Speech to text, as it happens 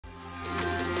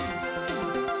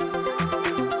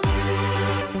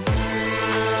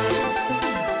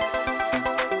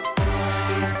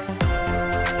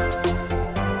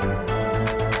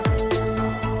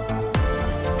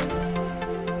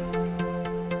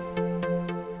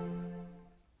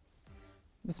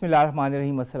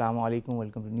Bismillahirrahmanirrahim. Assalamu alaikum.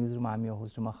 Welcome to Newsroom. I'm your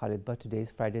host, Omar Khalid. But today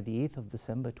is Friday, the 8th of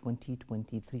December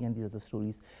 2023, and these are the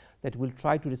stories that we'll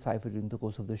try to decipher during the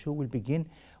course of the show. We'll begin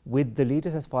with the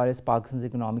latest as far as Pakistan's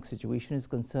economic situation is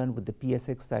concerned, with the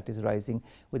PSX that is rising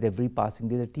with every passing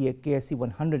day. The KSE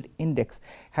 100 index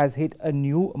has hit a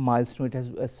new milestone. It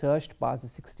has surged past the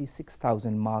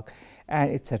 66,000 mark,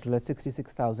 and it settled at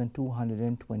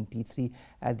 66,223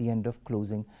 at the end of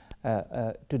closing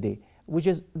today, which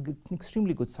is an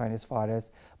extremely good sign as far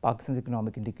as Pakistan's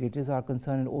economic indicators are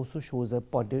concerned, and also shows a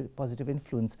positive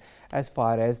influence as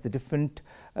far as the different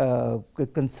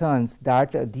concerns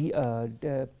that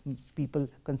the people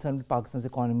concerned with Pakistan's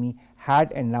economy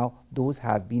had, and now those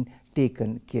have been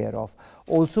taken care of.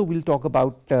 Also, we'll talk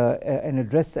about an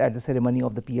address at the ceremony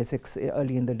of the PSX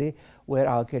early in the day, where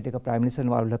our caretaker Prime Minister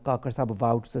Vaqar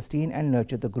vowed to sustain and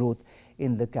nurture the growth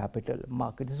in the capital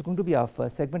market. This is going to be our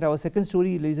first segment. Our second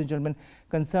story, ladies and gentlemen,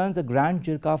 concerns a grand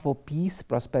Jirga for peace,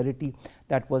 prosperity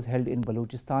that was held in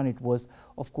Balochistan. It was,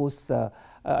 of course,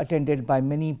 attended by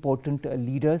many important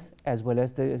leaders, as well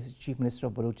as the Chief Minister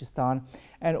of Balochistan,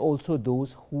 and also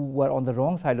those who were on the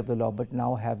wrong side of the law but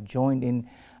now have joined in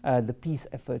the peace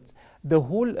efforts. The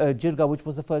whole Jirga, which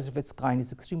was the first of its kind,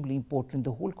 is extremely important.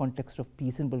 The whole context of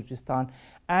peace in Balochistan,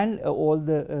 and all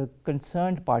the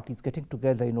concerned parties getting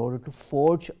together in order to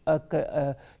forge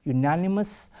a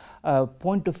unanimous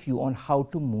point of view on how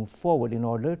to move forward in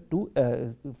order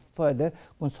to further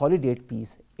consolidate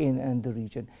peace in the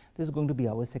region. This is going to be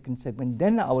our second segment.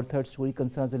 Then our third story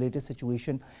concerns the latest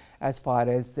situation as far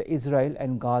as Israel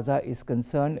and Gaza is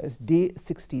concerned. As day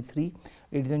 63,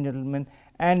 ladies and gentlemen,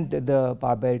 and the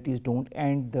barbarities don't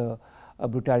end, the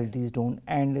brutalities don't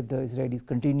end. The Israelis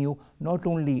continue not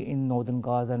only in northern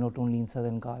Gaza, not only in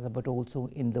southern Gaza, but also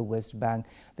in the West Bank.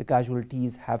 The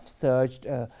casualties have surged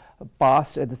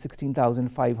past the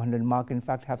 16,500 mark, in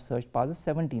fact have surged past the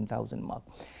 17,000 mark.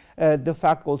 The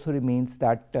fact also remains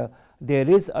that there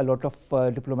is a lot of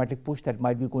diplomatic push that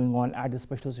might be going on at the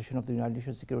special session of the United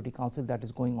Nations Security Council that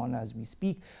is going on as we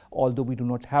speak, although we do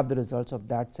not have the results of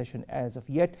that session as of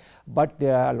yet. But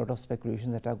there are a lot of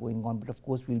speculations that are going on. But of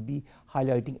course, we'll be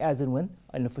highlighting as and when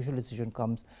an official decision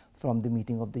comes from the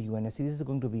meeting of the UNSC. This is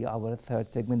going to be our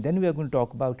third segment. Then we are going to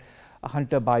talk about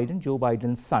Hunter Biden, Joe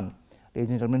Biden's son, ladies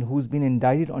and gentlemen, who's been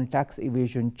indicted on tax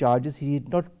evasion charges. He did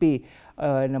not pay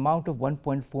an amount of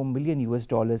 $1.4 million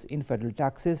in federal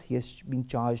taxes. He has been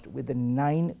charged with the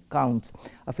 9 counts.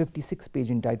 A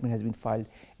 56-page indictment has been filed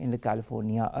in the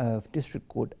California District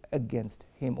Court against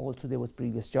him. Also, there was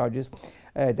previous charges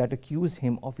that accused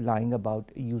him of lying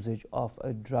about usage of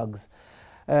drugs.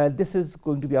 This is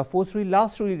going to be our fourth story.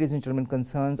 Last story, ladies and gentlemen,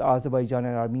 concerns Azerbaijan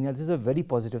and Armenia. This is a very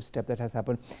positive step that has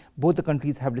happened. Both the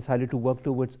countries have decided to work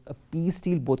towards a peace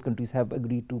deal. Both countries have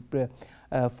agreed to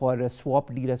for a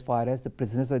swap deal as far as the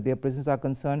prisoners, their prisoners are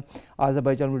concerned.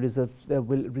 Azerbaijan will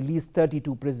release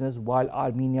 32 prisoners, while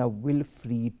Armenia will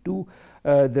free 2.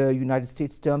 The United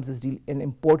States terms this deal an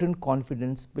important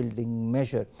confidence-building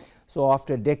measure. So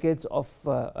after decades of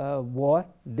war,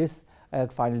 this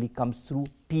finally comes through,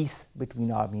 peace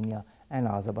between Armenia and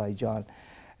Azerbaijan.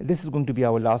 This is going to be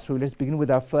our last story. Let's begin with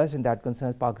our first, and that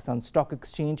concerns Pakistan Stock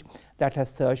Exchange that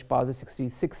has surged past the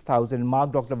 66,000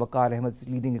 mark. Dr. Vaqar, Ahmed,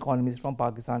 leading economist from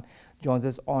Pakistan, joins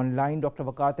us online. Dr.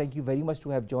 Vaqar, thank you very much to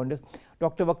have joined us.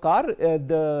 Dr. Vaqar,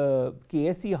 the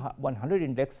KSE 100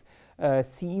 index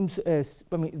seems, I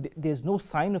mean, there's no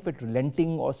sign of it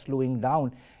relenting or slowing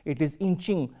down. It is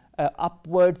inching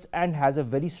upwards and has a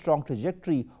very strong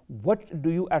trajectory. What do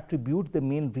you attribute the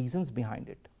main reasons behind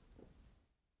it?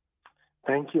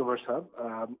 Thank you, Omar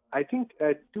Sahab. I think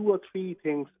 2 or 3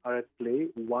 things are at play.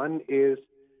 One is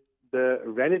the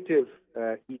relative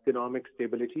economic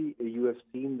stability. You have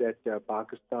seen that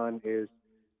Pakistan is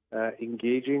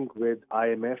engaging with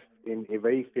IMF in a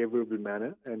very favorable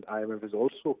manner, and IMF has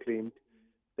also claimed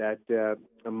that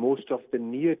most of the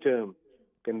near-term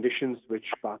conditions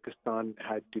which Pakistan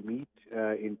had to meet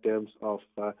in terms of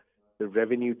the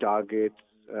revenue targets,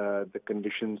 the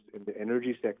conditions in the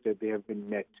energy sector, they have been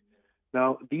met.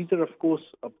 Now, these are, of course,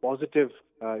 positive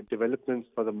developments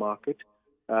for the market.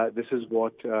 This is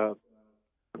what the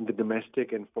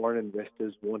domestic and foreign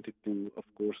investors wanted to, of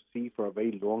course, see for a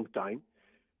very long time.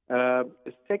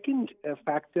 The second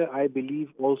factor, I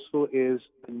believe, also is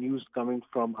the news coming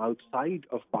from outside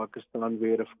of Pakistan,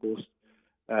 where, of course,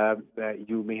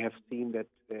 you may have seen that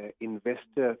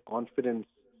investor confidence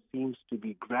seems to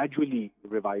be gradually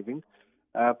reviving.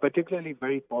 Particularly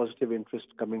very positive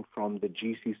interest coming from the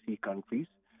GCC countries.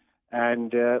 And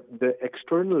the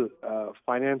external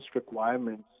finance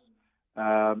requirements,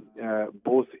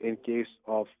 both in case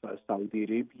of Saudi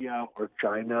Arabia or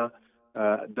China,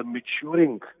 the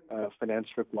maturing finance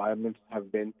requirements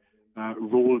have been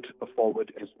rolled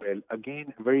forward as well.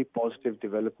 Again, a very positive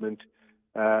development,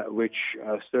 which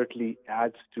certainly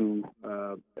adds to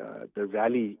the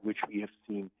rally which we have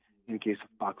seen in case of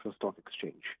Pakistan Stock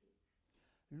Exchange.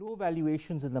 Low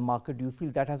valuations in the market, do you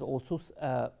feel that has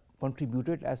also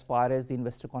contributed as far as the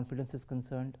investor confidence is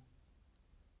concerned?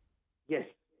 Yes,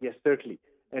 certainly.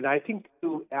 And I think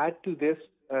to add to this,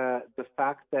 the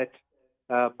fact that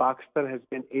Pakistan has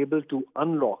been able to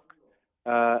unlock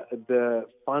the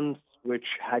funds which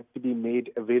had to be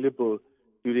made available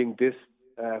during this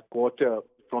quarter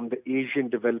from the Asian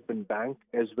Development Bank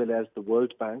as well as the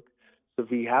World Bank. So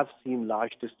we have seen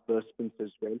large disbursements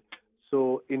as well.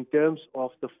 So in terms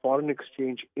of the foreign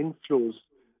exchange inflows,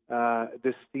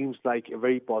 this seems like a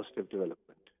very positive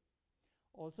development.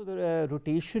 Also, the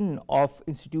rotation of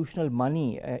institutional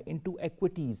money into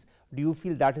equities, do you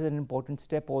feel that is an important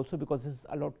step also, because this is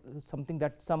something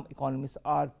that some economists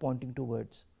are pointing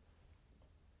towards?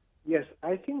 Yes,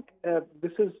 I think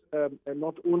this is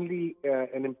not only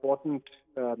an important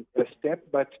step,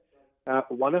 but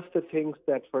one of the things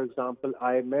that, for example,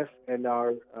 IMF and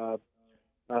our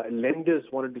lenders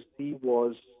wanted to see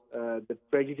was the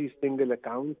treasury single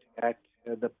account at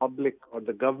the public or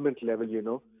the government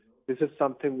level, This is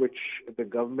something which the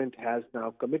government has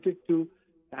now committed to,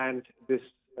 and this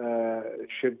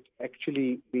should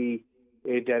actually be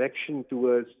a direction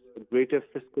towards greater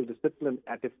fiscal discipline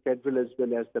at the federal as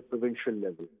well as the provincial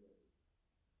level.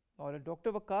 All right,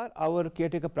 Dr. Vaqar, our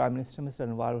caretaker Prime Minister, Mr.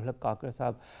 Anwarul Kakar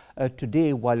Sahab,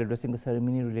 today, while addressing a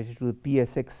ceremony related to the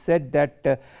PSX, said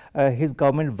that his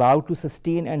government vowed to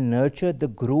sustain and nurture the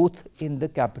growth in the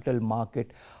capital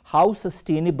market. How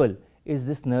sustainable is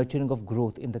this nurturing of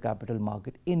growth in the capital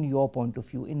market, in your point of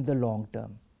view, in the long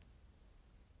term?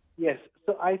 Yes,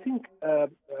 so I think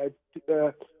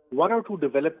one or two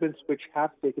developments which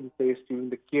have taken place during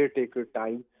the caretaker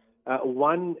time.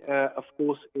 One, of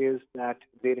course, is that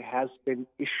there has been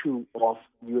issue of,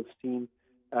 you have seen,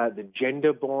 the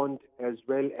gender bond, as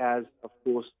well as, of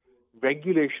course,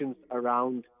 regulations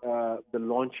around the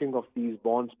launching of these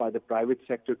bonds by the private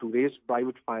sector to raise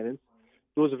private finance.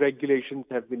 Those regulations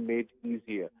have been made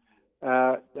easier.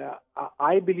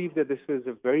 I believe that this is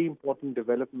a very important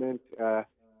development,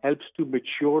 helps to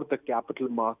mature the capital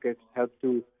markets, helps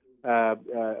to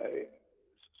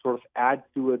sort of add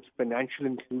towards financial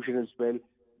inclusion as well,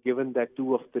 given that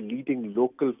two of the leading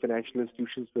local financial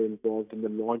institutions were involved in the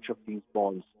launch of these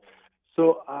bonds.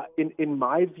 So in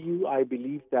my view, I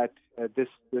believe that this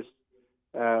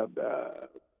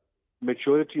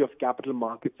maturity of capital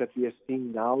markets that we are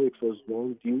seeing now, it was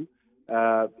long due.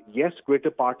 Yes,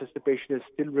 greater participation is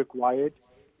still required.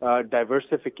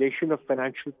 Diversification of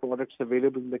financial products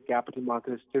available in the capital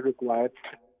market is still required.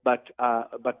 But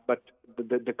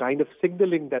the kind of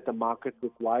signaling that the market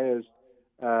requires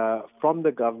from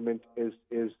the government is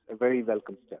a very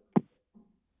welcome step.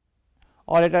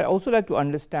 All right, I'd also like to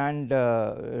understand,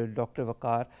 Dr.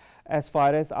 Vaqar, as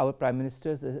far as our Prime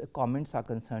Minister's comments are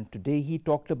concerned. Today, he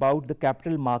talked about the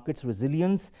capital market's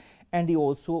resilience, and he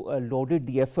also lauded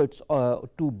the efforts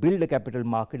to build a capital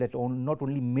market that not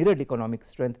only mirrored economic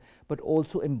strength, but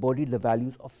also embodied the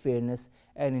values of fairness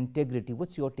and integrity.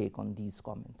 What's your take on these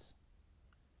comments?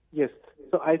 Yes,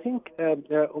 so I think,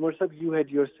 Omar Sahib, you had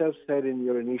yourself said in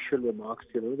your initial remarks,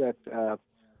 that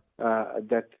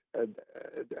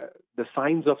the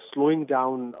signs of slowing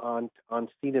down aren't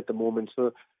seen at the moment.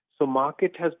 So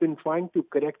market has been trying to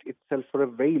correct itself for a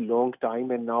very long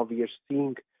time, and now we are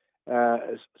seeing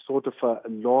sort of a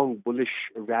long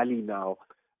bullish rally now.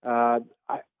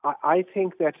 I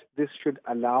think that this should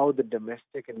allow the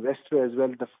domestic investor as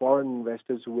well as the foreign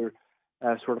investors who were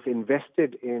sort of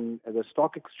invested in the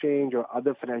stock exchange or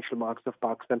other financial markets of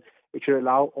Pakistan, it should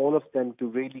allow all of them to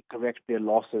really correct their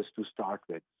losses to start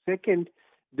with. Second,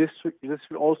 this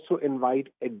will also invite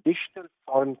additional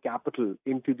foreign capital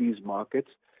into these markets.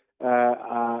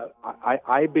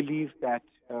 I believe that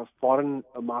foreign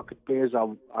market players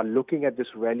are looking at this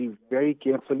rally very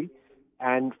carefully,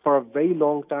 and for a very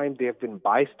long time they have been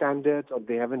bystanders or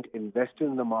they haven't invested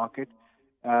in the market.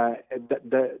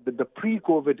 The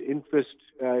pre-COVID interest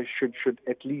should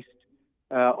at least,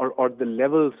 or the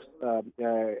levels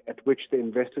at which the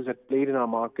investors had played in our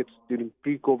markets during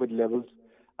pre-COVID levels,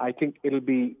 I think it'll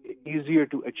be easier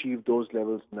to achieve those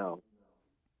levels now.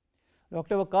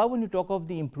 Dr. Vaqar, when you talk of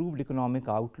the improved economic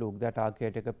outlook that our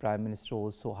caretaker Prime Minister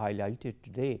also highlighted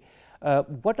today,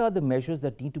 what are the measures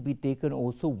that need to be taken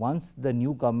also once the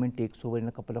new government takes over in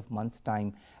a couple of months'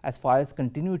 time, as far as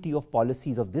continuity of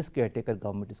policies of this caretaker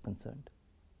government is concerned?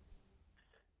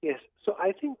 Yes, so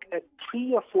I think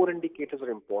 3 or 4 indicators are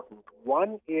important.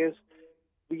 One is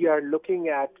we are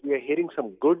hearing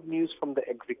some good news from the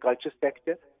agriculture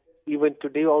sector. Even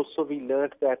today also we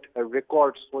learned that a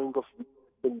record sowing of wheat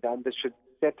has been done. This should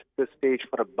set the stage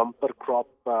for a bumper crop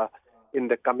in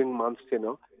the coming months,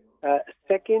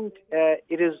 Second,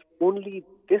 it is only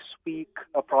this week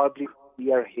probably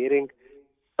we are hearing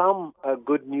some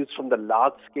good news from the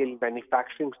large-scale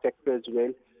manufacturing sector as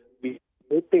well. We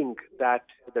are hoping that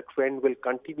the trend will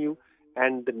continue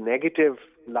and the negative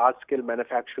large-scale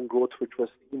manufacturing growth which was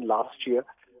seen last year,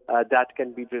 that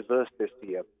can be reversed this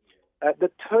year. The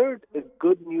third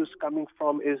good news coming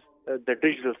from is the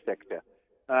digital sector.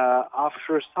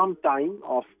 After some time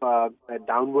of a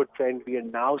downward trend, we are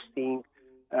now seeing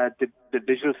the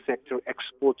digital sector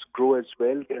exports grow as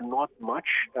well. They're not much.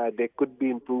 They could be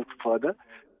improved further.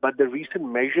 But the recent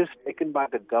measures taken by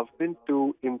the government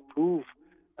to improve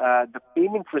the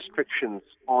payment restrictions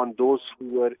on those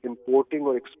who are importing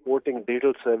or exporting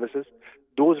digital services,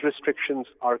 those restrictions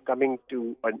are coming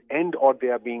to an end or they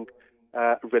are being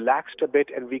relaxed a bit,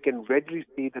 and we can readily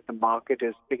see that the market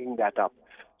is picking that up.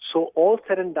 So all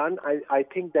said and done, I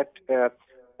think that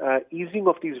easing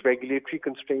of these regulatory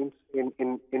constraints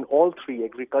in all three,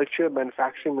 agriculture,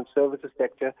 manufacturing and services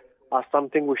sector, are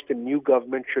something which the new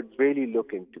government should really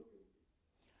look into.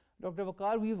 Dr.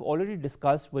 Vaqar, we've already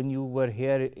discussed when you were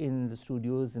here in the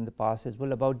studios in the past as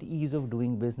well about the ease of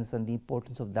doing business and the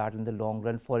importance of that in the long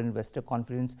run for investor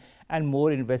confidence and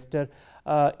more investor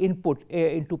input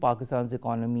into Pakistan's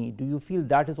economy. Do you feel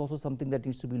that is also something that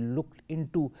needs to be looked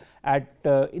into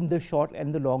in the short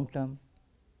and the long term?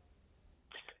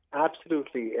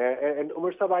 Absolutely. And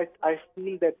Omar Sahab, I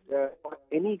feel that for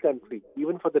any country,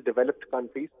 even for the developed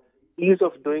countries, ease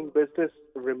of doing business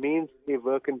remains a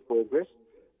work in progress.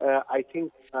 I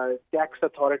think tax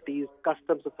authorities,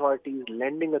 customs authorities,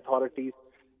 lending authorities,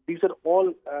 these are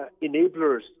all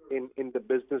enablers in the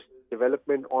business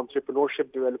development,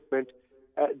 entrepreneurship development.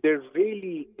 They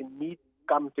really need to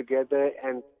come together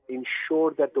and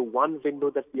ensure that the one window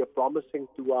that we are promising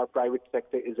to our private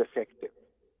sector is effective.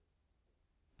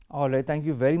 All right, thank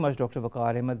you very much, Dr.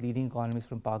 Vaqar Ahmed, leading economist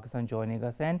from Pakistan, joining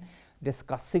us and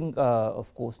discussing,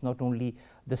 of course, not only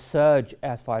the surge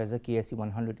as far as the KSE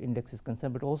 100 index is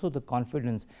concerned, but also the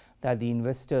confidence that the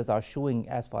investors are showing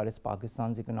as far as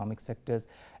Pakistan's economic sectors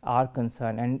are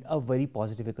concerned, and a very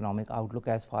positive economic outlook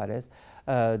as far as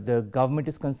the government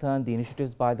is concerned, the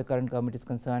initiatives by the current government is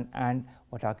concerned, and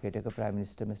what our caretaker Prime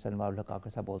Minister Mr. Anwar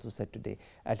Kakar also said today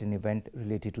at an event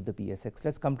related to the PSX.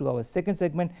 Let's come to our second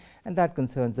segment, and that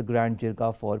concerns the Grand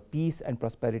Jirga for Peace and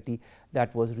Prosperity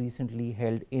that was recently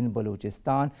held in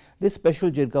Balochistan. This special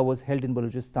Jirga was held in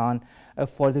Balochistan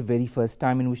for the very first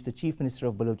time, in which the Chief Minister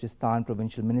of Balochistan,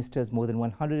 provincial ministers, more than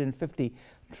 150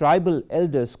 tribal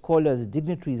elders, scholars,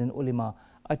 dignitaries and ulema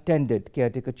attended.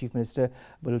 Caretaker Chief Minister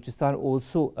Balochistan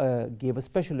also gave a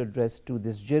special address to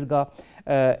this Jirga,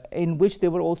 in which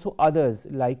there were also others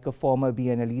like a former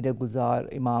BNL leader Gulzar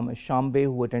Imam Shambe,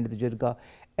 who attended the Jirga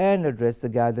and addressed the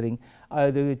gathering.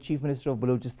 The Chief Minister of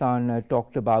Balochistan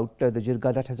talked about the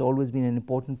Jirga that has always been an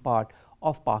important part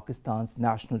of Pakistan's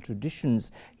national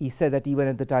traditions. He said that even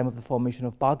at the time of the formation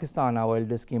of Pakistan, our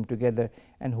elders came together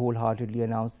and wholeheartedly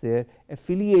announced their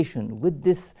affiliation with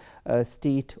this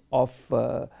state of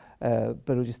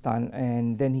Balochistan.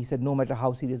 And then he said, no matter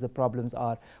how serious the problems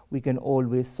are, we can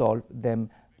always solve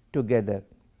them together.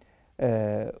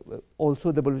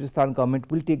 Also, the Balochistan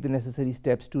government will take the necessary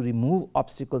steps to remove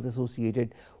obstacles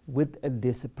associated with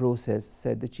this process,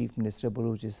 said the Chief Minister of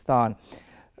Balochistan.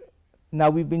 Now,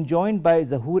 we've been joined by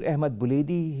Zahoor Ahmed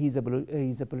Buledi. He's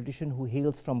a politician who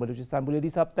hails from Balochistan.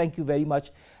 Buledi Saab, thank you very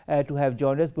much to have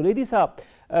joined us. Buledi Saab,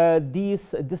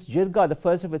 this Jirga, the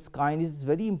first of its kind, is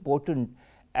very important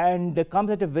and comes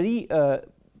at a very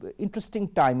interesting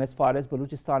time as far as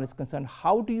Balochistan is concerned.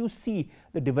 How do you see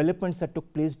the developments that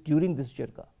took place during this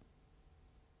Jirga?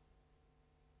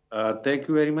 Thank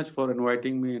you very much for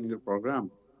inviting me in your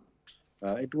program.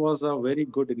 It was a very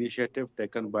good initiative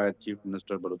taken by Chief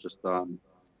Minister of Balochistan,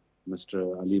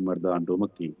 Mr. Ali Mardan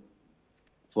Domaki,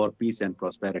 for peace and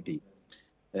prosperity.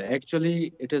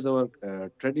 Actually, it is our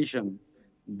tradition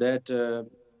that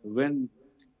when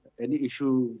any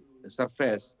issue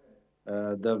surfaces,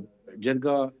 the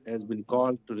Jirga has been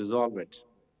called to resolve it.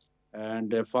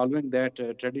 And following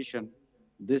that tradition,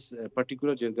 this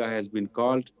particular Jirga has been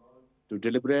called to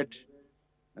deliberate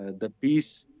the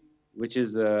peace which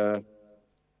is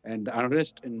and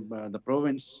unrest in the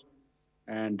province.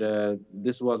 And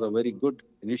this was a very good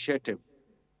initiative.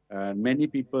 Many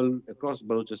people across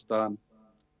Balochistan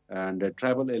and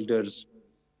tribal elders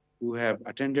who have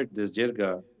attended this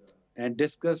Jirga and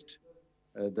discussed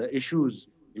the issues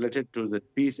related to the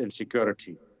peace and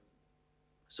security.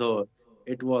 So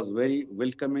it was very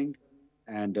welcoming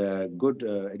and good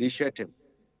initiative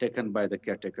taken by the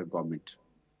caretaker government.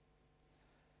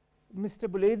 Mr.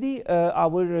 Buledi,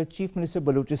 our Chief Minister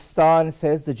Balochistan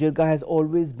says the Jirga has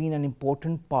always been an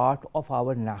important part of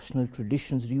our national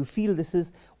traditions. Do you feel this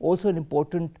is also an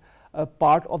important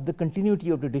part of the continuity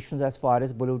of traditions as far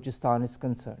as Balochistan is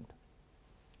concerned?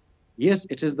 Yes,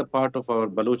 it is the part of our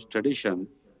Baloch tradition.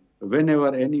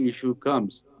 Whenever any issue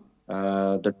comes,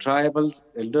 the tribal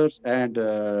elders and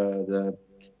the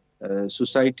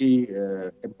society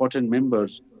important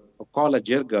members call a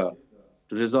Jirga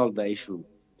to resolve the issue.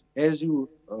 As you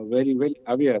are very well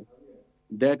aware,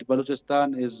 that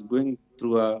Balochistan is going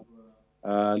through a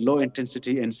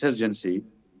low-intensity insurgency,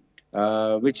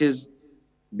 which is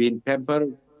being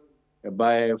pampered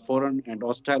by foreign and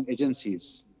hostile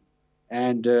agencies.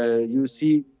 And you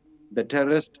see the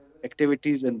terrorist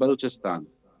activities in Balochistan.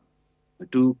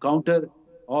 To counter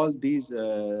all these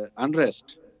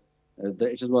unrest,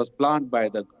 it was planned by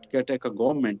the caretaker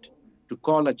government to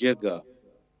call a Jirga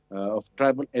of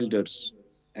tribal elders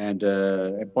and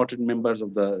important members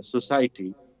of the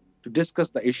society to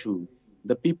discuss the issue.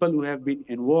 The people who have been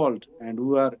involved and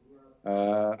who are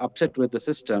upset with the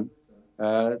system,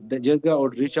 the Jirga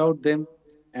would reach out them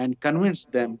and convince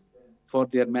them for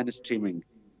their mainstreaming.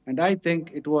 And I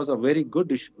think it was a very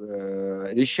good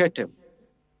initiative.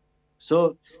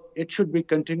 So it should be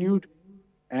continued,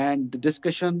 and the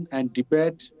discussion and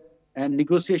debate and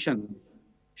negotiation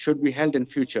should be held in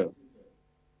future.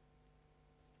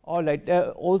 All right.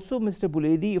 Also, Mr.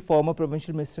 Buledi, former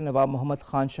Provincial Minister Nawab Muhammad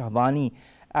Khan Shahwani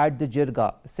at the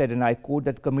Jirga said, and I quote,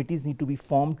 that committees need to be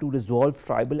formed to resolve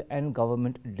tribal and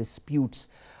government disputes.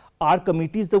 Are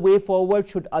committees the way forward?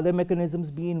 Should other mechanisms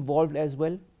be involved as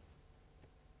well?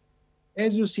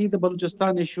 As you see, the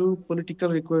Balochistan issue,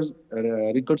 political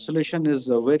reconciliation is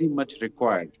very much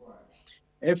required.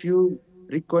 If you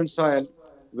reconcile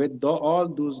with all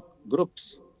those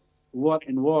groups who are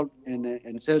involved in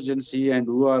insurgency and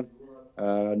who are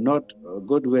not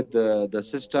good with the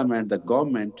system and the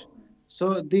government,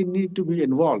 so they need to be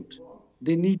involved.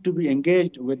 They need to be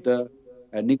engaged with the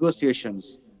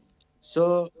negotiations.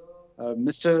 So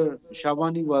Mr.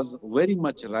 Shahwani was very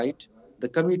much right. The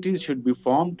committees should be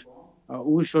formed,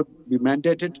 who should be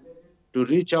mandated to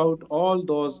reach out all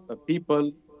those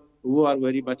people who are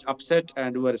very much upset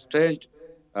and who are estranged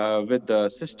with the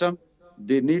system.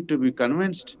 They need to be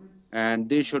convinced, and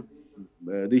they should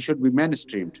be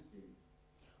mainstreamed.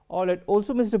 All right.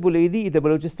 Also, Mr. Buledi, the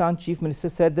Balochistan Chief Minister,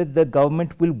 said that the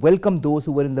government will welcome those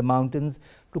who were in the mountains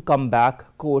to come back,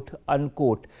 quote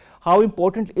unquote. How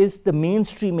important is the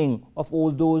mainstreaming of all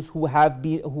those who have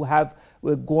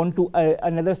gone to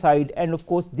another side, and of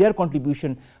course their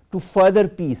contribution to further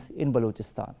peace in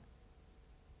Balochistan?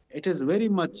 It is very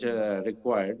much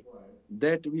required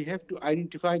that we have to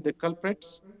identify the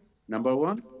culprits, number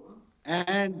one,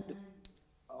 and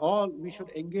we should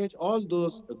engage all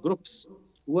those groups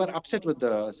who are upset with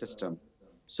the system.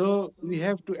 So we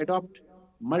have to adopt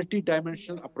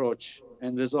multi-dimensional approach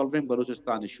in resolving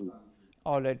Balochistan issue.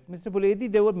 All right. Mr.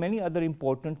 Buledi, there were many other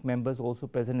important members also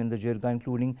present in the Jirga,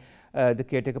 including the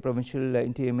caretaker provincial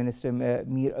interior minister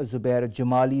Mir Zubair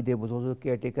Jamali. There was also the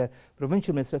caretaker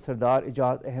provincial minister Sardar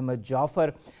Ijaz Ahmed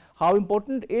Jauhar. How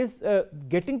important is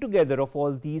getting together of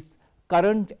all these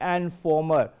current and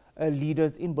former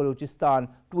leaders in Balochistan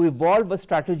to evolve a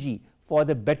strategy for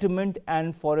the betterment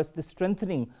and for the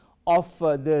strengthening of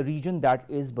the region that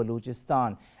is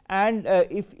Balochistan? And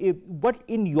what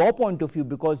in your point of view,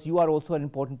 because you are also an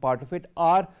important part of it,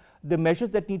 are the measures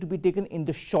that need to be taken in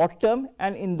the short term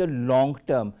and in the long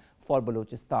term for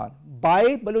Balochistan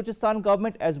by Balochistan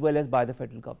government as well as by the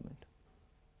federal government?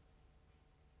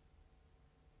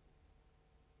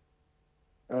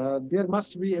 There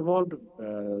must be evolved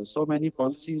so many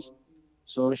policies,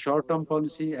 so short-term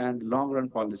policy and long-run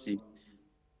policy.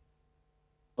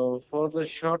 So for the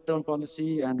short-term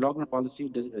policy and long-run policy,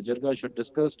 Jirga should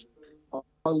discuss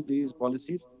all these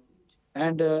policies.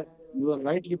 And you are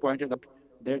rightly pointed out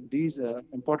that these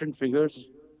important figures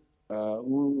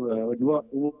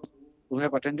who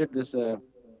have attended this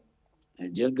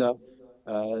Jirga,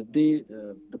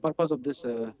 the purpose of this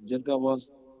Jirga was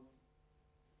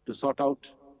to sort out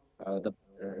the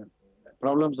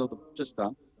problems of the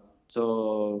Balochistan.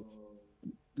 So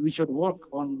we should work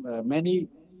on many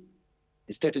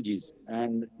strategies,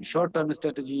 and short-term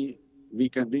strategy, we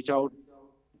can reach out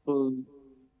people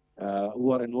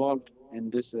who are involved in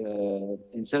this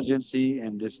insurgency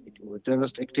and this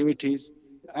terrorist activities,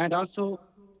 and also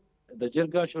the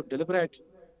Jirga should deliberate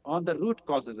on the root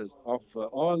causes of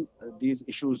all these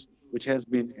issues which has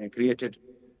been created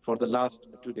for the last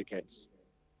 2 decades.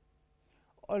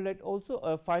 All right.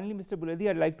 Also, finally, Mr. Buledi,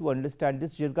 I'd like to understand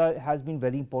this Jirga has been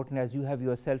very important, as you have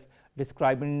yourself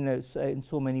described in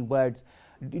so many words.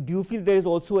 Do you feel there is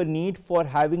also a need for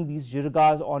having these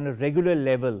Jirgas on a regular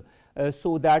level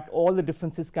so that all the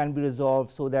differences can be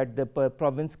resolved, so that the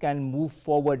province can move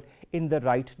forward in the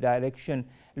right direction,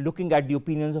 looking at the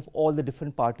opinions of all the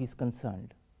different parties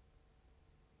concerned?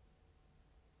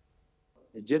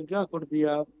 Jirga could be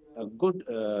a good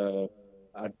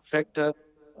factor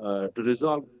to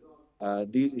resolve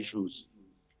these issues.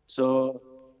 So,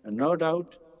 no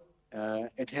doubt,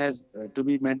 it has to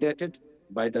be mandated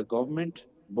by the government,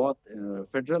 both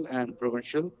federal and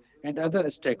provincial, and other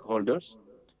stakeholders,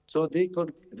 so they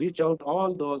could reach out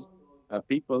all those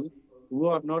people who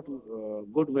are not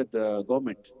good with the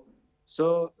government.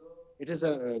 So, it is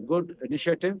a good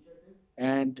initiative,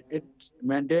 and its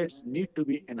mandates need to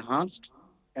be enhanced,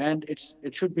 and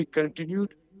it should be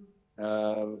continued.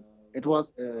 Uh, it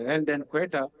was held in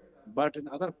Quetta, but in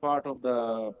other part of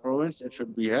the province it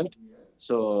should be held.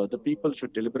 So the people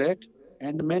should deliberate,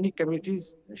 and many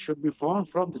committees should be formed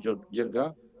from the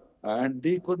Jirga, and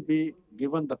they could be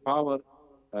given the power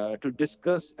to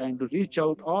discuss and to reach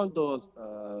out all those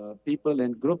people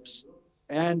and groups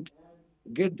and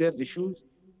get their issues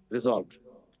resolved,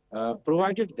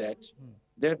 provided that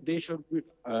they should be,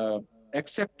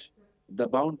 accept the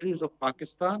boundaries of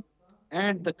Pakistan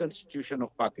and the Constitution of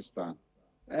Pakistan.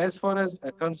 As far as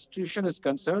a constitution is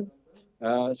concerned,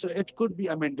 so it could be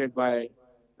amended uh,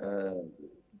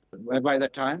 by the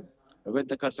time with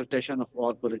the consultation of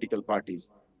all political parties.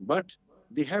 But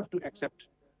they have to accept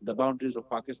the boundaries of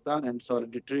Pakistan and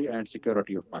sovereignty and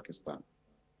security of Pakistan.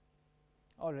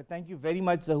 All right, thank you very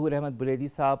much, Zahoor Ahmed Buledi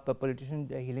Saab, a politician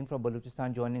hailing from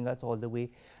Balochistan, joining us all the way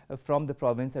from the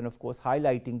province, and of course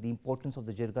highlighting the importance of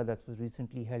the Jirga that was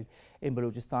recently held in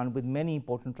Balochistan, with many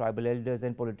important tribal elders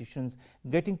and politicians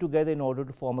getting together in order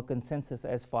to form a consensus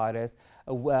as far as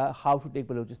how to take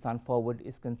Balochistan forward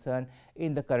is concerned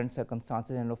in the current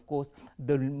circumstances. And of course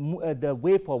the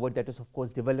way forward, that is of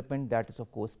course development, that is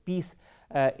of course peace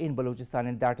in Balochistan,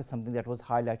 and that is something that was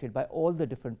highlighted by all the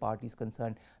different parties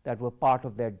concerned that were part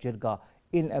of that Jirga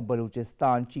in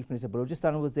Balochistan. Chief Minister of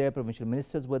Balochistan was there, provincial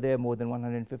ministers were there, more than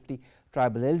 150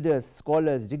 tribal elders,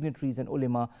 scholars, dignitaries and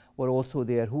ulema were also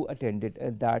there who attended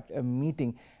that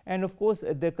meeting. And of course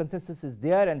the consensus is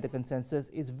there, and the consensus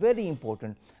is very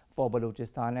important for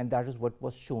Balochistan, and that is what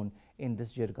was shown in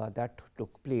this Jirga that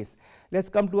took place. Let's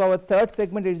come to our third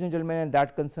segment, ladies and gentlemen, and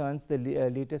that concerns the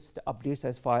latest updates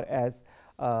as far as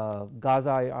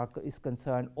Gaza is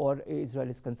concerned, or Israel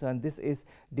is concerned. This is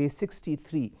day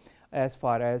 63 as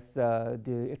far as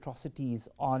the atrocities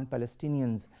on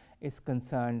Palestinians is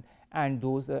concerned, and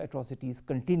those atrocities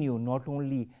continue not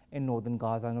only in northern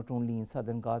Gaza, not only in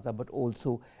southern Gaza, but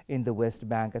also in the West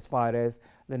Bank. As far as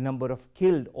the number of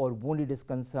killed or wounded is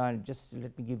concerned, just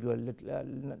let me give you a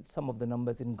little, some of the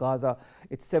numbers. In Gaza,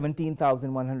 it's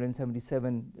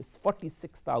 17,177,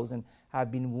 46,000 have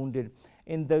been wounded.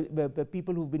 In the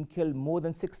people who've been killed, more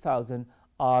than 6,000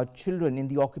 are children. In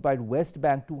the occupied West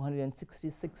Bank,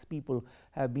 266 people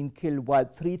have been killed, while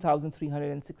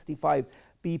 3,365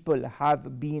 people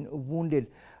have been wounded.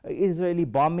 Israeli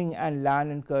bombing and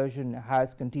land incursion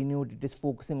has continued. It is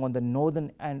focusing on the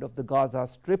northern end of the Gaza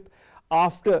Strip.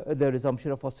 After the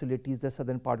resumption of hostilities, the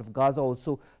southern part of Gaza,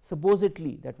 also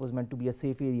supposedly that was meant to be a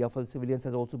safe area for the civilians,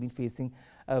 has also been facing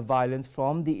violence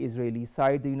from the Israeli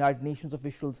side. The United Nations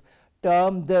officials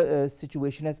termed the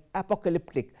situation as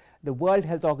apocalyptic. The World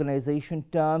Health Organization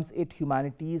terms it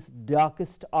humanity's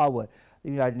darkest hour. The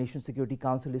United Nations Security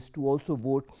Council is to also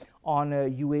vote on a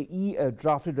UAE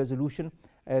drafted resolution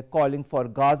calling for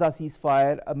Gaza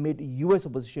ceasefire amid US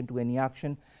opposition to any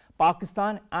action.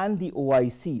 Pakistan and the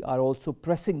OIC are also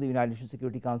pressing the United Nations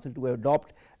Security Council to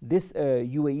adopt this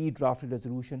UAE drafted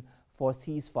resolution for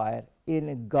ceasefire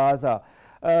in Gaza.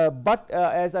 But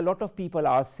as a lot of people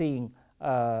are saying,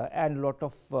 and a lot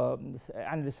of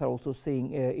analysts are also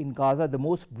saying, in Gaza, the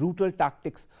most brutal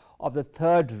tactics of the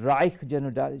Third Reich,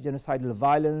 genocidal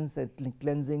violence and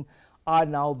cleansing, are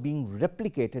now being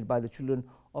replicated by the children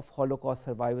of Holocaust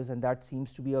survivors, and that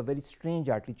seems to be a very strange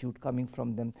attitude coming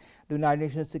from them. The United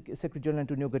Nations Secretary General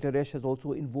Antonio Guterres has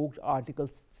also invoked Article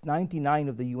 99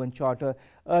 of the UN Charter,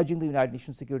 urging the United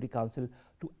Nations Security Council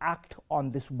to act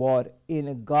on this war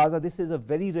in Gaza. This is a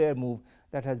very rare move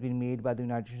that has been made by the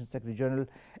United Nations Secretary General,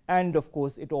 and of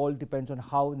course it all depends on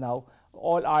how now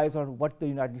all eyes on what the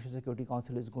United Nations Security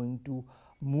Council is going to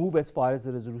move as far as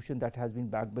the resolution that has been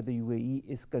backed by the UAE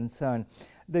is concerned.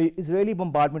 The Israeli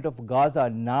bombardment of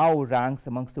Gaza now ranks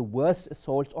amongst the worst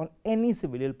assaults on any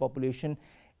civilian population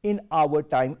in our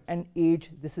time and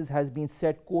age. This has been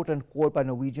said, quote unquote, by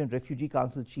Norwegian Refugee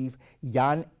Council Chief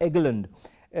Jan Egeland.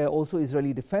 Also,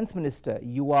 Israeli Defense Minister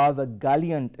Yoav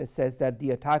Gallant says that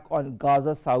the attack on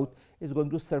Gaza South is going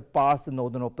to surpass the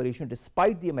northern operation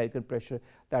despite the American pressure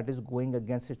that is going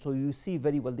against it. So you see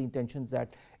very well the intentions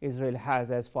that Israel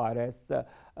has as far as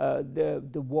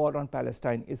the war on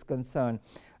Palestine is concerned.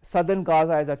 Southern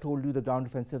Gaza, as I told you, the ground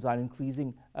offensives are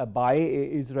increasing by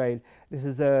Israel. This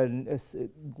is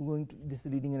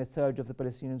leading in a surge of the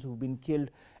Palestinians who've been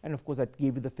killed. And of course, I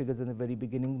gave you the figures in the very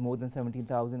beginning, more than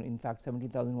 17,000, in fact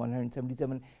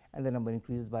 17,177, and the number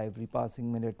increases by every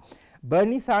passing minute.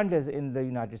 Bernie Sanders in the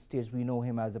United States, we know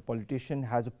him as a politician,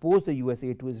 has opposed the US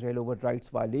aid to Israel over rights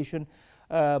violation.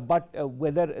 But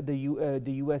whether the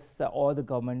US or the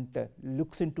government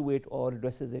looks into it or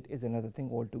addresses it is another thing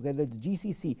altogether. The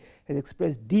GCC has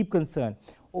expressed deep concern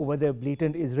over the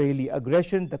blatant Israeli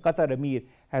aggression. The Qatar Emir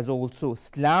has also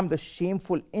slammed the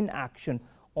shameful inaction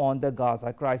on the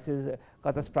Gaza crisis.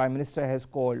 Qatar's Prime Minister has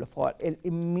called for an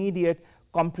immediate,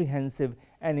 comprehensive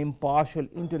and impartial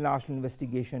international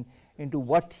investigation into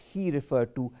what he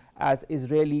referred to as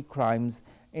Israeli crimes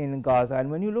in Gaza.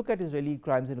 And when you look at Israeli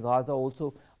crimes in Gaza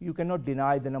also, you cannot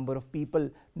deny the number of people,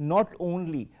 not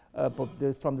only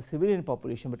from the civilian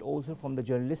population, but also from the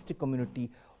journalistic community,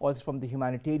 also from the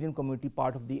humanitarian community,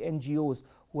 part of the NGOs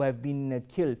who have been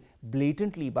killed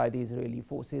blatantly by the Israeli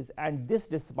forces. And this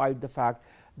despite the fact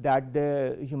that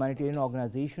the humanitarian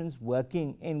organizations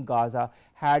working in Gaza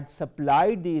had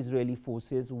supplied the Israeli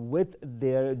forces with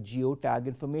their geotag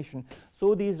information.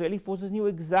 So the Israeli forces knew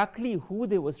exactly who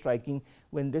they were striking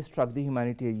when they struck the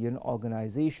humanitarian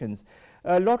organizations.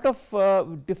 A lot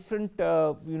of different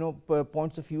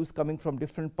points of views coming from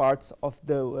different parts of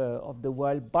the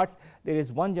world, but there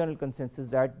is one general consensus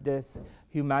that this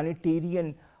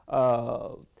humanitarian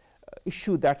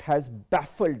issue that has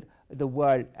baffled the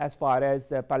world as far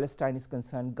as Palestine is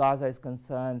concerned, Gaza is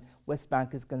concerned, West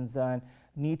Bank is concerned,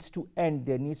 needs to end.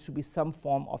 There needs to be some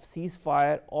form of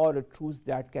ceasefire or a truce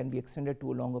that can be extended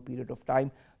to a longer period of time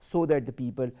so that the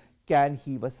people can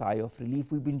heave a sigh of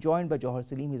relief. We've been joined by Jauhar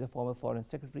Saleem. He's a former Foreign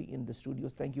Secretary in the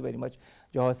studios. Thank you very much,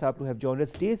 Jauhar Saab, to have joined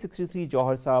us. Day 63,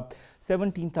 Jauhar Saab,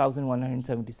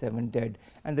 17,177 dead,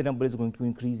 and the number is going to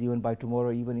increase even by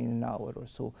tomorrow, even in an hour or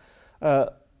so.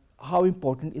 How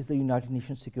important is the United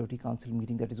Nations Security Council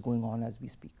meeting that is going on as we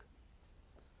speak?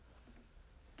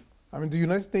 I mean, the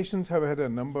United Nations have had a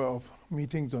number of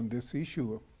meetings on this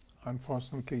issue.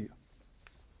 Unfortunately,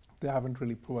 they haven't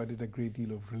really provided a great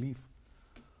deal of relief.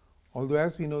 Although,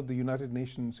 as we know, the United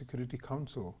Nations Security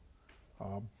Council,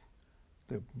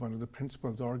 one of the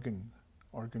principal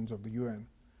organs of the UN,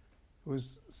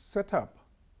 was set up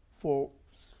for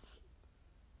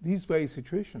these very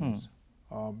situations.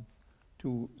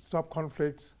 To stop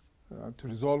conflicts, to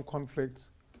resolve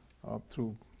conflicts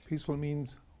through peaceful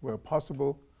means where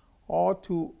possible, or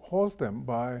to halt them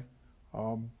by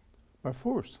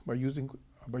force, by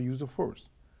use of force.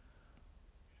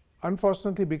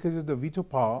 Unfortunately, because of the veto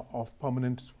power of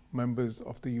permanent members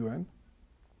of the UN,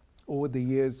 over the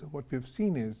years, what we've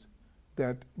seen is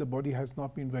that the body has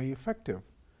not been very effective,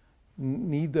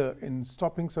 neither in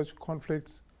stopping such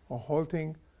conflicts or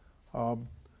halting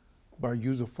by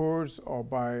use of force or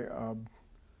by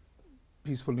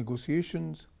peaceful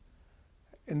negotiations.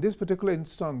 In this particular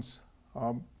instance,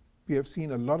 we have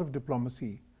seen a lot of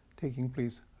diplomacy taking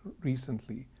place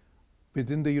recently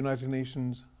within the United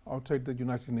Nations, outside the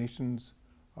United Nations.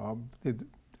 The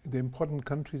important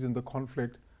countries in the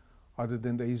conflict, other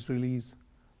than the Israelis,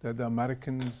 they're the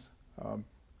Americans,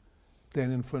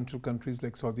 then influential countries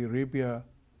like Saudi Arabia,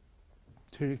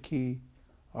 Turkey,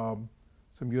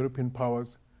 some European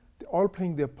powers. They're all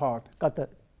playing their part.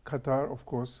 Qatar, of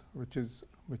course, which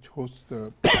hosts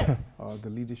the the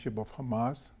leadership of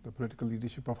Hamas, the political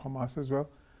leadership of Hamas as well.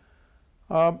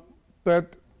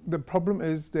 But the problem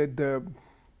is that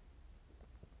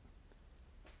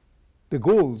the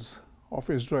goals of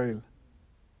Israel,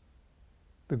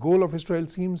 the goal of Israel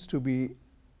seems to be,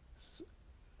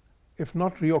 if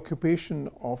not reoccupation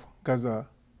of Gaza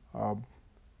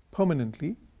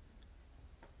permanently,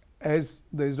 as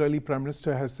the Israeli Prime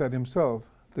Minister has said himself,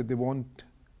 that they want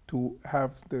to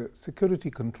have the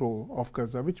security control of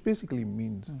Gaza, which basically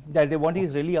means that they want the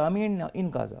Israeli army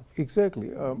in Gaza. Exactly,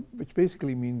 which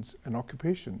basically means an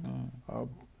occupation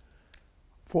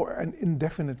for an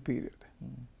indefinite period.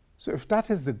 So if that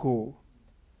is the goal,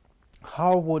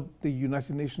 how would the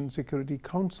United Nations Security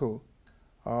Council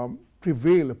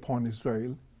prevail upon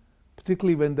Israel,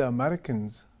 particularly when the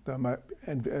Americans,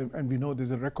 and we know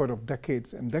there's a record of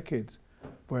decades and decades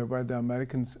whereby the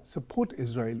Americans support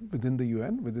Israel within the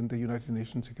UN, within the United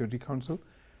Nations Security Council,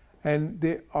 and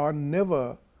they are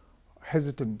never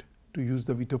hesitant to use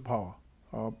the veto power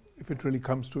if it really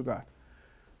comes to that.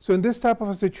 So in this type of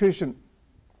a situation,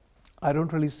 I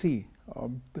don't really see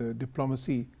the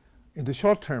diplomacy, in the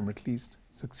short term at least,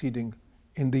 succeeding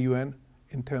in the UN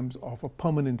in terms of a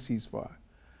permanent ceasefire.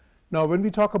 Now, when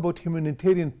we talk about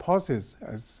humanitarian pauses,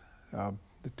 as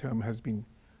the term has been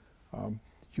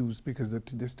used, because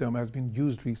this term has been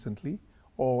used recently,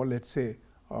 or let's say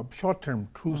short-term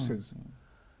truces,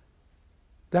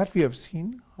 that we have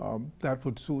seen, that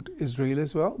would suit Israel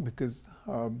as well, because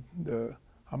the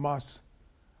Hamas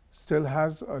still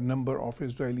has a number of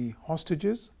Israeli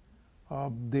hostages.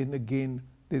 Then again,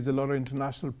 there's a lot of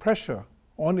international pressure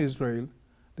on Israel.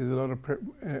 There's a lot of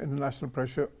international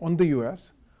pressure on the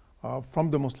US from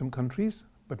the Muslim countries,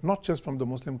 but not just from the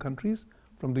Muslim countries,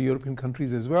 from the European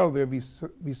countries as well, where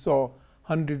we saw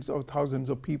hundreds of thousands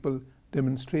of people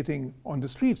demonstrating on the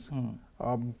streets,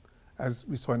 as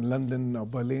we saw in London,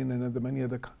 Berlin, and many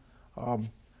other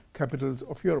capitals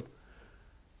of Europe.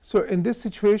 So in this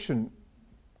situation,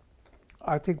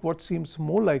 I think what seems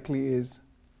more likely is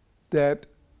that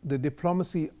the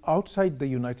diplomacy outside the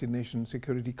United Nations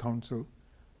Security Council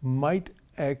might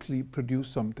actually produce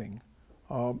something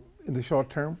in the short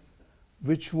term,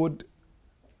 which would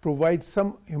provide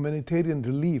some humanitarian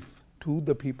relief to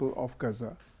the people of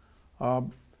Gaza.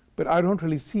 But I don't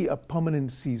really see a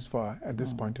permanent ceasefire at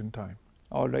this point in time.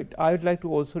 All right. I would like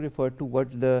to also refer to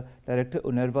what the Director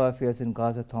UNRWA Affairs in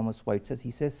Gaza, Thomas White, says. He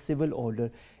says civil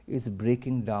order is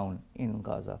breaking down in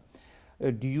Gaza.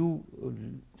 Do you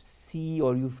see,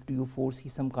 or do you foresee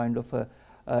some kind of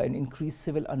an increased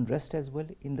civil unrest as well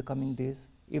in the coming days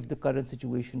if the current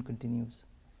situation continues?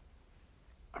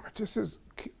 I mean, this is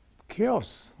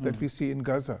chaos that we see in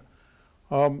Gaza.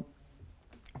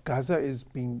 Gaza is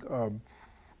being,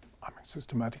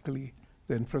 systematically,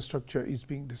 the infrastructure is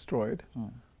being destroyed.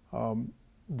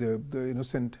 The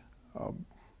innocent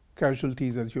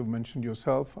casualties, as you've mentioned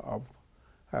yourself,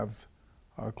 have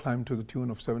climbed to the tune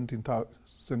of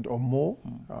 17,000 or more,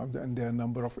 and there are a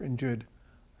number of injured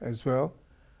as well.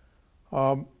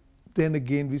 Then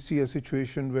again, we see a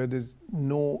situation where there's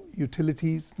no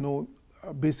utilities, no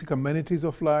basic amenities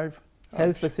of life.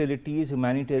 Health facilities,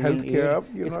 humanitarian healthcare,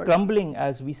 aid is crumbling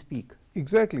as we speak.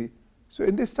 Exactly. So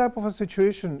in this type of a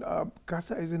situation,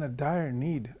 Gaza is in a dire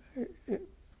need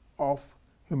of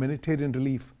humanitarian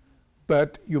relief.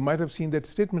 But you might have seen that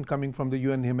statement coming from the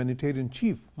UN humanitarian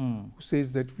chief, who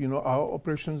says that our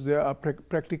operations there are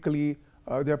practically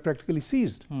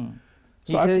ceased.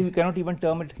 He says you cannot even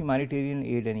term it humanitarian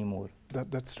aid anymore.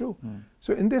 That's true.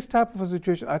 So in this type of a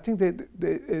situation, I think that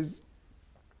there is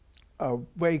a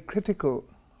very critical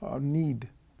need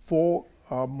for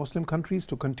Muslim countries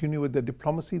to continue with the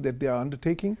diplomacy that they are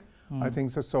undertaking. I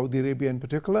think so Saudi Arabia in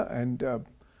particular, and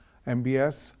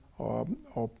MBS, or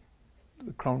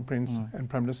the Crown Prince and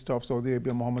Prime Minister of Saudi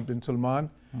Arabia, Mohammed bin Salman.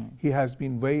 He has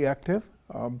been very active.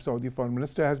 Saudi Foreign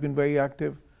Minister has been very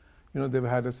active. They've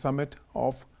had a summit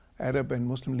of Arab and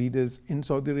Muslim leaders in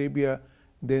Saudi Arabia.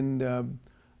 Then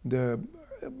the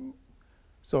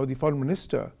Saudi Foreign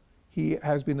Minister, he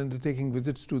has been undertaking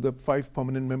visits to the 5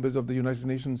 permanent members of the United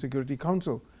Nations Security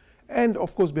Council. And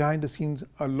of course, behind the scenes,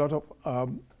 a lot of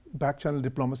back-channel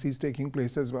diplomacy is taking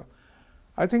place as well.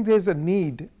 I think there's a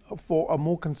need for a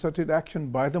more concerted action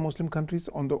by the Muslim countries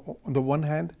on the one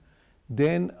hand.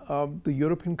 Then the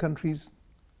European countries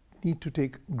need to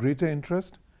take greater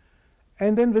interest.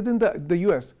 And then within the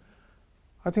US,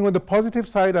 I think on the positive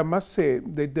side, I must say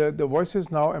that the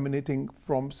voices now emanating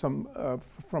from some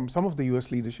of the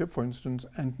US leadership, for instance,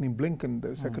 Antony Blinken,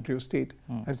 the Secretary of State,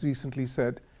 has recently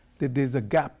said that there's a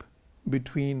gap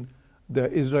between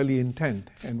the Israeli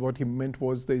intent, and what he meant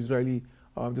was the Israeli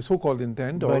the so-called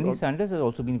intent. Bernie Sanders has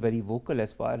also been very vocal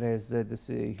as far as this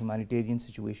humanitarian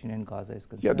situation in Gaza is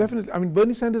concerned. Yeah, definitely. I mean,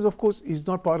 Bernie Sanders, of course, is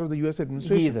not part of the US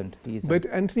administration. He isn't. But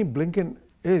Antony Blinken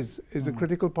is a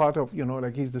critical part of,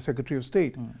 like he's the Secretary of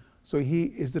State. So he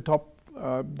is the top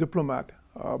diplomat,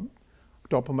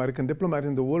 top American diplomat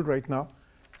in the world right now.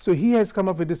 So he has come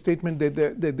up with a statement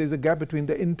that there's a gap between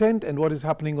the intent and what is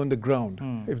happening on the ground,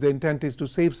 if the intent is to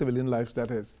save civilian lives,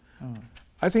 that is.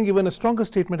 I think even a stronger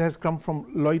statement has come from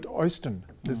Lloyd Austin,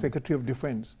 the Secretary of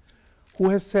Defense, who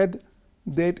has said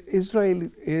that Israel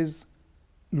is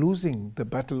losing the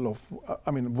battle of,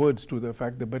 words to the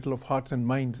fact, the battle of hearts and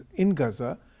minds in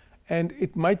Gaza, and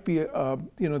it might be,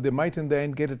 they might in the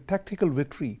end get a tactical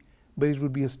victory, but it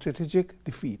would be a strategic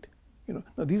defeat. Now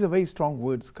these are very strong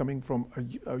words coming from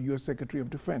a US Secretary of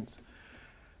Defense.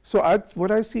 So what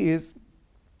I see is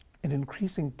an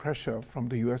increasing pressure from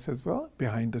the US as well,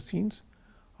 behind the scenes.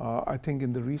 I think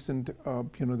in the recent,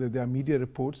 there are media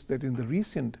reports that in the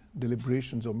recent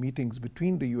deliberations or meetings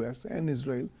between the US and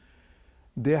Israel,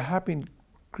 there have been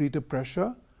greater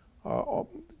pressure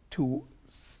to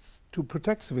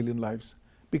protect civilian lives.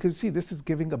 Because see, this is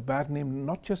giving a bad name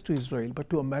not just to Israel, but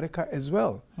to America as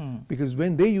well. Because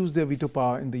when they use their veto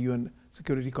power in the UN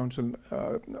Security Council,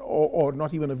 or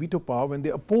not even a veto power, when they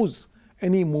oppose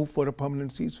any move for a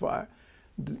permanent ceasefire,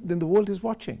 then the world is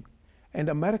watching. And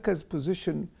America's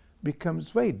position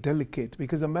becomes very delicate,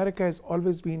 because America has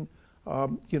always been,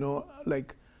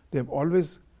 they've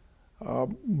always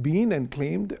been and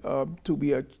claimed to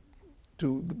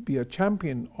be a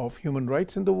champion of human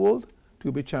rights in the world,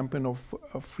 to be a champion of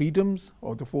freedoms,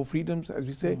 or the 4 freedoms, as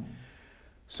we say.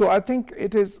 So I think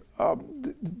it is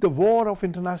the war of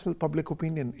international public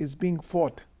opinion is being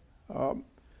fought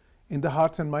in the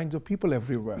hearts and minds of people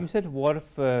everywhere. You said war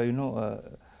of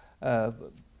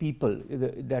people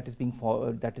that is being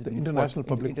fought. That is being international fought,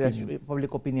 public opinion.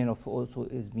 Public opinion of also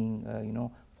is being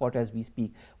fought as we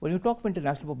speak. When you talk of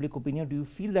international public opinion, do you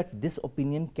feel that this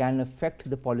opinion can affect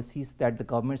the policies that the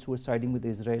governments who are siding with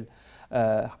Israel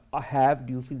have?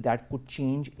 Do you feel that could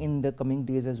change in the coming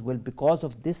days as well because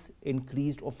of this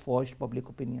increased or forged public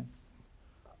opinion?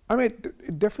 I mean,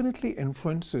 it definitely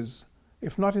influences,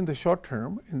 if not in the short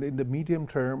term, in the medium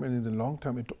term and in the long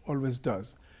term, it always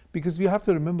does. Because we have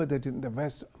to remember that in the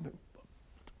West,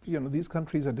 these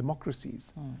countries are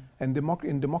democracies. And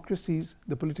in democracies,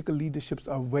 the political leaderships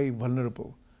are very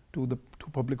vulnerable to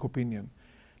public opinion.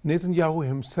 Netanyahu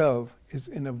himself is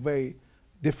in a very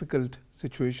difficult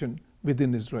situation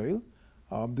within Israel.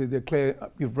 They declare,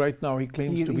 right now he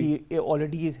claims to be... He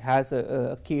already has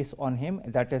a case on him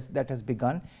that has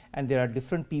begun, and there are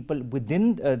different people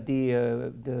within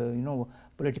the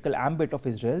political ambit of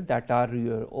Israel that are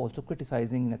also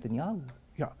criticizing Netanyahu.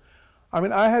 Yeah. I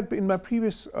mean, I had, in my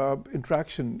previous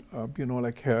interaction,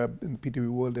 like here in PTV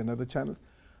World and other channels,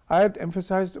 I had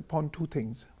emphasized upon 2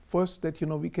 things. First, that,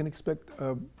 we can expect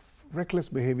reckless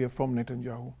behavior from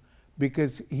Netanyahu,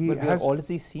 because he has... But we are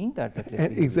already seeing that.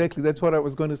 Exactly, that's what I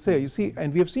was going to say. You see,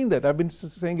 and we have seen that. I've been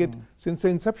saying it since the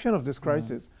inception of this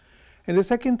crisis. And the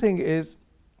second thing is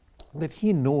that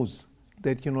he knows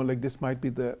that, this might be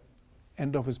the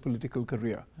end of his political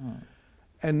career.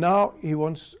 And now he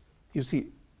wants, you see,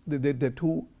 there are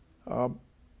 2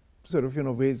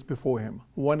 ways before him.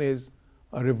 One is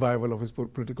a revival of his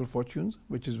political fortunes,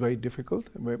 which is very difficult,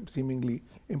 seemingly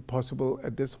impossible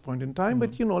at this point in time,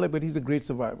 but but he's a great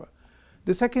survivor.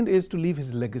 The second is to leave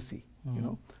his legacy,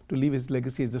 to leave his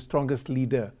legacy as the strongest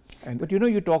leader. But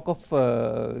you talk of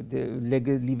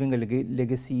leaving a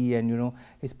legacy and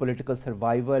his political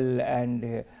survival,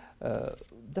 and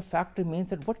the fact remains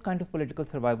that what kind of political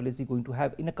survival is he going to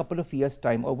have in a couple of years'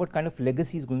 time, or what kind of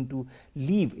legacy is going to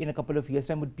leave in a couple of years'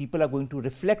 time when people are going to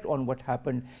reflect on what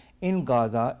happened in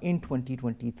Gaza in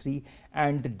 2023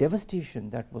 and the devastation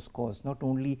that was caused, not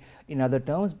only in other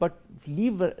terms, but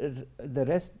leave the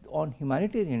rest on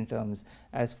humanitarian terms,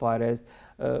 as far as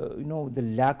the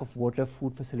lack of water,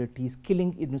 food facilities,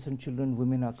 killing innocent children,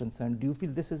 women are concerned. Do you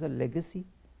feel this is a legacy?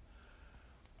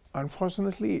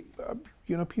 Unfortunately,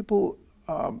 people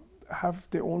have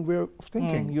their own way of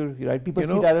thinking. You're right. People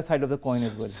see the other side of the coin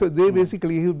as well. So they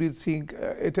basically, he'll be seeing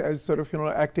it as sort of,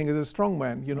 acting as a strong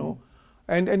man,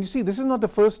 And you see, this is not the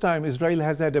first time Israel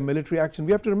has had a military action.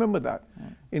 We have to remember that.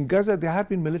 In Gaza, there have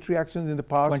been military actions in the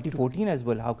past. 2014 as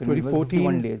well. How can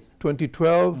 2014,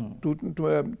 2012,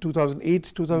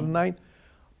 2008, 2009.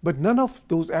 But none of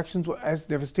those actions were as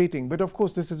devastating. But of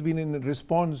course, this has been in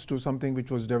response to something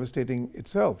which was devastating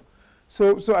itself.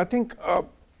 So I think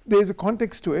there is a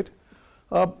context to it.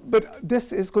 But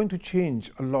this is going to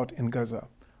change a lot in Gaza.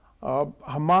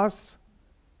 Hamas,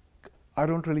 I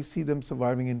don't really see them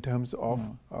surviving in terms of,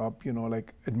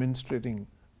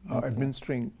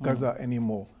 administering Gaza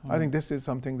anymore. I think this is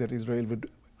something that Israel would,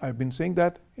 I've been saying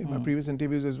that in my previous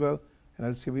interviews as well, and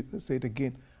I'll say it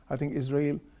again. I think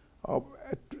Israel,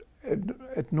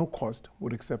 at no cost,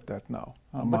 would accept that now.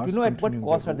 But at what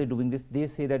cost are they doing this? They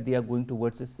say that they are going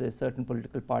towards a certain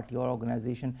political party or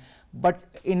organization, but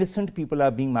innocent people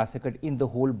are being massacred in the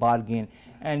whole bargain,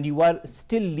 and you are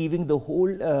still leaving the whole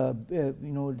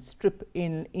strip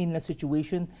in a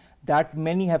situation that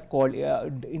many have called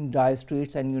in dire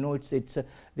straits, and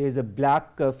there's a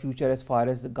black future as far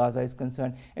as Gaza is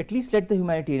concerned. At least let the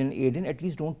humanitarian aid in. At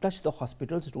least don't touch the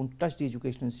hospitals, don't touch the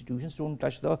educational institutions, don't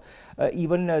touch the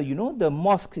even the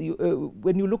mosques.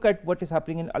 When you look at what is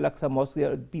happening in Al-Aqsa Mosque,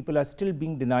 people are still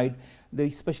being denied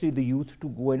especially the youth, to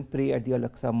go and pray at the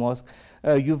Al-Aqsa Mosque.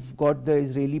 You've got the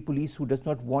Israeli police who does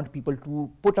not want people to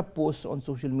put up posts on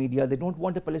social media. They don't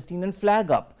want a Palestinian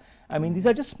flag up. I mean, these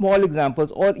are just small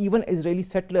examples. Or even Israeli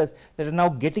settlers that are now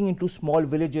getting into small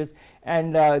villages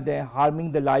and they're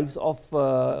harming the lives of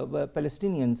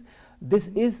Palestinians. This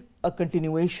is a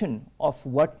continuation of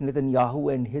what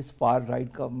Netanyahu and his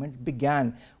far-right government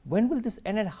began. When will this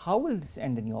end, and how will this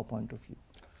end in your point of view?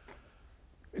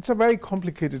 It's a very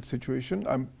complicated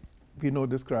situation. We know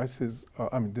this crisis,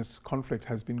 this conflict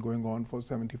has been going on for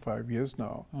 75 years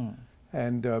now,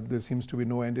 and there seems to be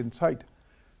no end in sight.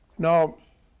 Now,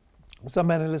 some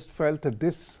analysts felt that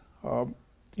this,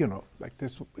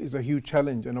 this is a huge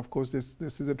challenge, and of course this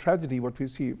is a tragedy, what we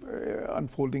see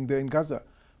unfolding there in Gaza.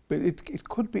 But it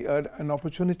could be an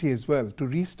opportunity as well to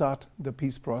restart the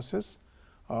peace process,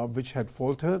 which had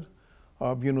faltered.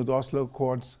 The Oslo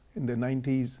Accords in the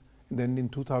 90s, and then in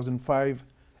 2005,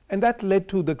 and that led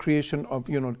to the creation of,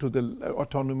 to the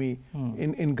autonomy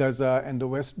in Gaza and the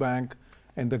West Bank,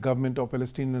 and the government of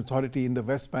Palestinian Authority in the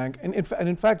West Bank, and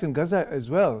in fact in Gaza as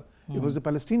well. It was the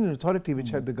Palestinian Authority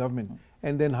which had the government,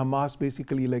 and then Hamas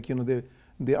basically,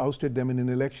 they ousted them in an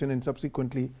election, and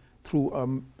subsequently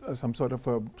through some sort of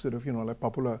a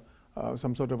popular,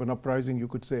 some sort of an uprising, you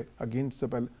could say, against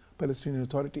the Palestinian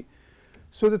Authority.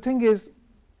 So the thing is,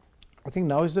 I think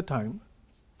now is the time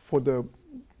for the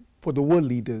world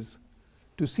leaders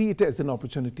to see it as an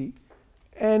opportunity,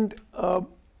 and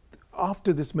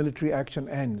after this military action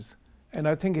ends, and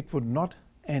I think it would not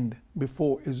end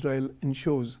before Israel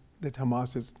ensures that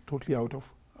Hamas is totally out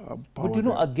of power.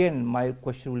 But again, my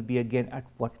question will be again, at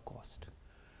what cost?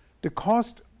 The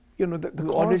cost,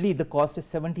 already the cost is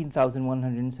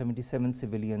 17,177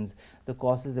 civilians. The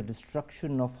cost is the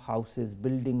destruction of houses,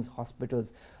 buildings,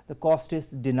 hospitals. The cost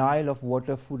is denial of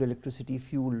water, food, electricity,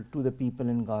 fuel to the people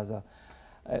in Gaza.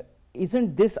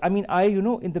 Isn't this, in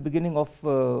the beginning of,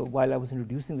 while I was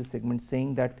introducing this segment,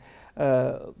 saying that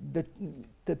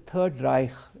the Third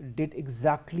Reich did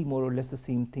exactly more or less the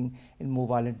same thing in more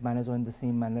violent manners or in the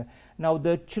same manner. Now,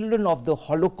 the children of the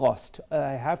Holocaust,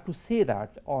 I have to say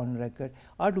that on record,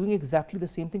 are doing exactly the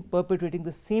same thing, perpetrating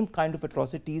the same kind of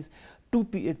atrocities to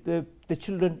the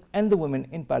children and the women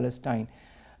in Palestine.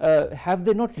 Have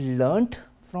they not learnt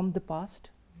from the past?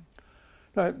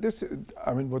 What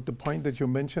the point that you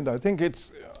mentioned, I think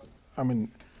it's,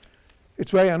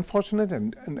 it's very unfortunate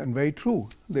and very true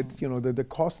that, the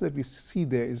cost that we see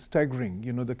there is staggering,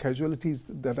 the casualties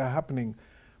that are happening.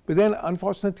 But then,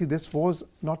 unfortunately, this was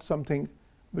not something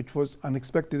which was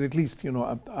unexpected, at least,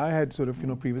 I had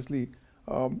previously.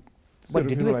 But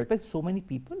did you expect so many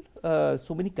people,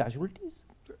 so many casualties?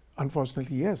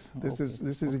 Unfortunately, yes. This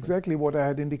is exactly what I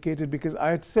had indicated, because I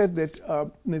had said that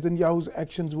Netanyahu's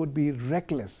actions would be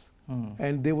reckless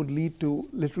and they would lead to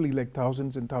literally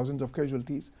thousands and thousands of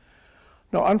casualties.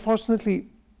 Now, unfortunately,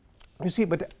 you see,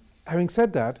 but having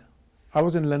said that, I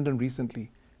was in London recently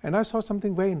and I saw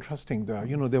something very interesting there.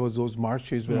 There was those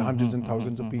marches where hundreds and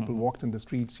thousands of people walked in the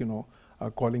streets,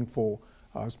 calling for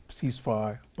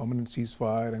ceasefire, permanent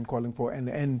ceasefire, and calling for an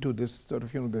end to this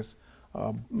this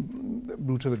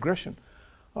brutal aggression.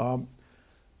 And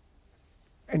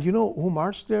who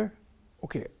marched there?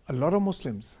 Okay, a lot of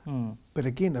Muslims, but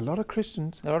again, a lot of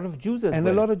Christians, a lot of Jews as well, and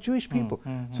a lot of Jewish people.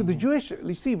 So the Jewish,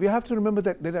 you see, we have to remember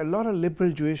that there are a lot of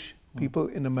liberal Jewish people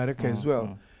in America as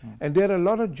well. And there are a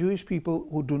lot of Jewish people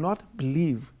who do not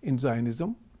believe in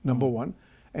Zionism, number one,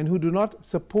 and who do not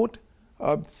support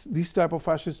these type of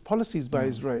fascist policies by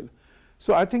Israel.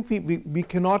 So I think we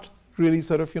cannot really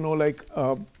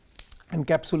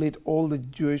encapsulate all the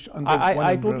Jewish under one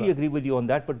umbrella. I totally agree with you on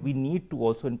that, but we need to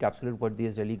also encapsulate what the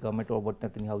Israeli government or what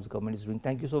Netanyahu's government is doing.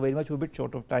 Thank you so very much. We're a bit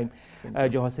short of time.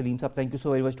 Jauhar, Saleem Saab, thank you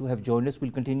so very much to have joined us.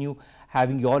 We'll continue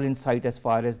having your insight as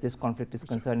far as this conflict is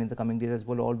concerned in the coming days as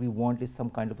well. All we want is some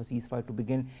kind of a ceasefire to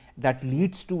begin that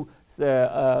leads to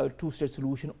a two-state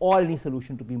solution or any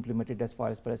solution to be implemented as far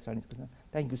as Palestine is concerned.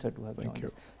 Thank you, sir, to have joined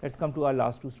us. Let's come to our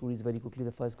last two stories very quickly.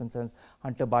 The first concerns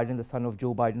Hunter Biden, the son of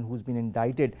Joe Biden, who's been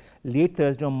indicted late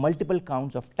Thursday on multiple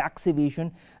counts of tax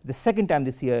evasion. The second time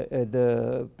this year,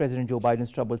 the President Joe Biden's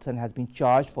troubled son has been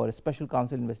charged for a special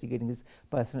counsel investigating his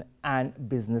personal and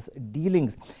business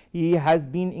dealings. He has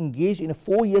been engaged in a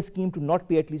 4-year scheme to not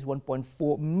pay at least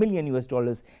 $1.4 million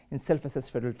in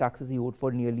self-assessed federal taxes he owed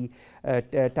for nearly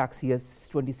tax years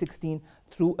 2016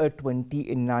 through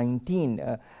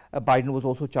 2019. Biden was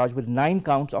also charged with 9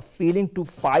 counts of failing to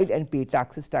file and pay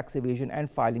taxes, tax evasion, and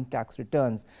filing tax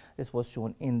returns. This was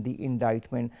shown in the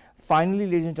indictment. Finally,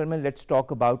 ladies and gentlemen, let's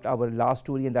talk about our last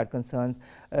story, and that concerns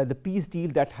the peace deal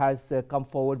that has come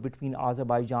forward between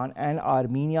Azerbaijan and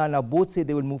Armenia. Now, both say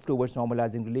they will move towards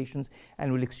normalizing relations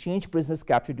and will exchange prisoners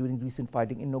captured during recent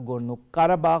fighting in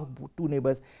Nagorno-Karabakh. Two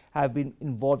neighbors have been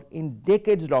involved in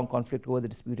decades-long conflict over the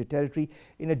disputed territory.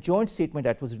 In a joint statement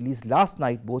that was released last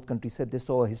night, both countries said they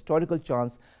saw a historical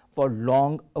chance for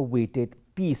long-awaited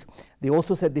peace. They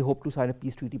also said they hope to sign a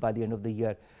peace treaty by the end of the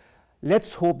year.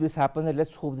 Let's hope this happens, and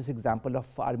let's hope this example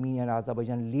of Armenia and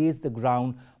Azerbaijan lays the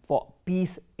ground for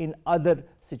peace in other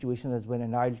situations as well,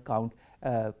 and I'll count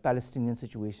Palestinian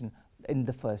situation in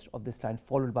the first of this line,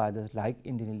 followed by others like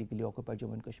Indian illegally occupied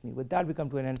Jammu and Kashmir. With that, we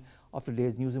come to an end of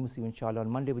today's NEWSROOM. We'll see you inshallah on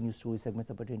Monday with new story segments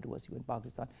that pertain to us, you in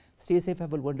Pakistan. Stay safe,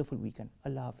 have a wonderful weekend.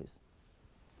 Allah Hafiz.